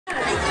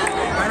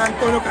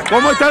Antonio.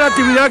 ¿Cómo está la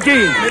actividad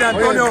aquí? Mira,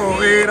 Antonio,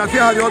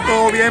 gracias a Dios,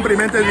 todo bien,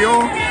 primente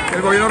Dios,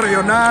 el gobierno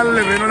regional,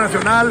 el gobierno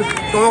nacional,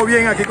 todo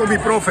bien aquí con mi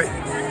profe.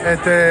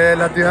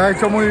 La actividad ha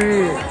hecho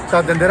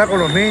atendera con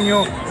los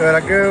niños, de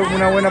verdad que es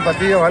una buena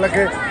partida, ojalá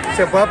que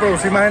se pueda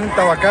producir más en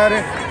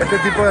Tavacare este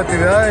tipo de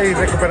actividades y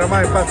recuperar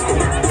más espacio.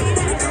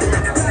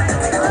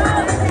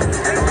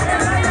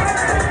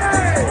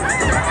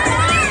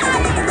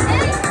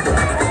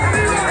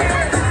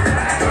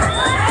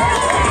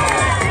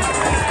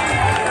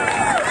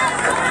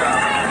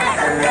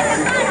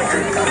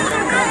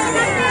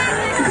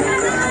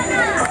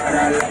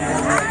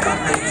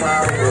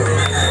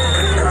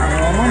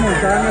 Vamos a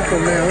montar en el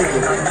torneo.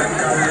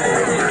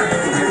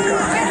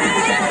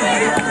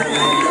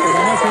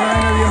 Vamos a hacer una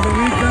vaina bien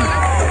bonita,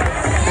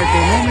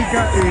 económica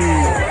y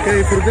que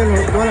disfruten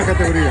todas las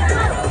categorías.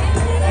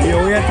 Y yo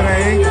voy a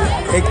traer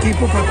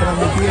equipos para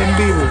transmitir en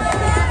vivo.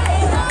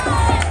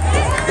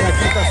 Y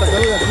aquí para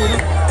sacarlo de aquí, ¿no?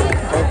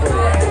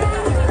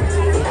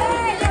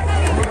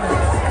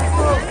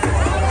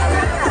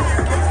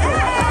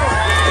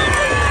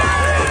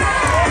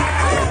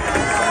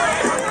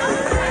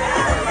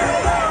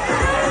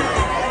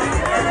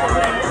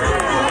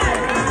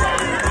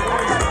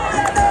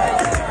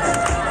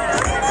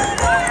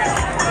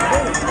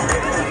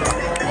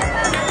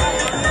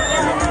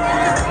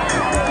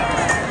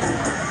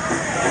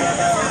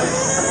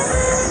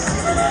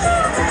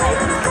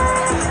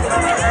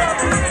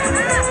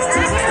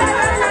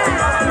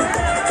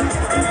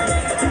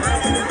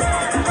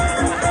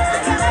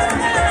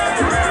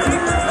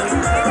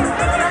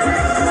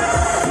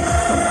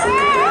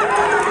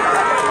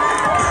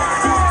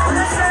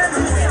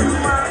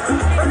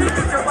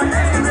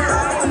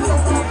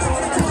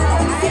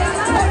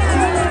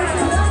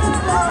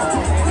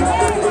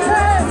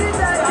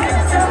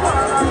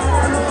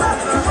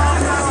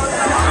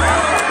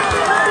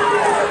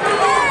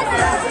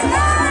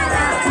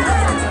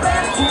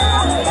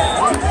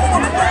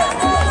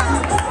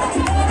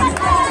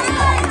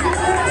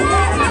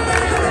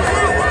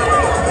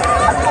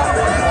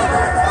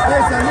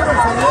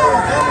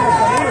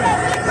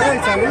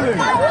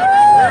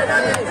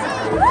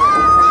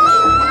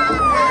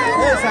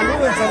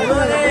 Saluden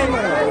a la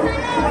cámara.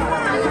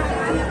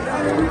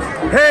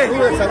 ¡Hey!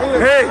 Saluden.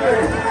 ¡Hey!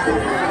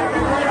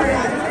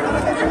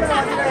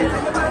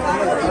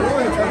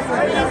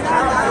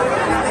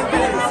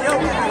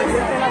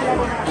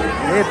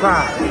 ¡Epa!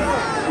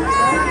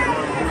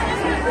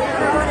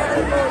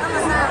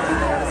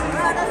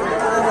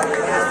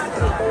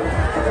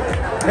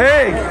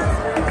 ¡Hey!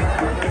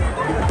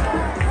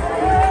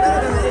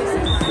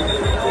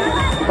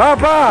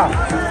 ¡Papá!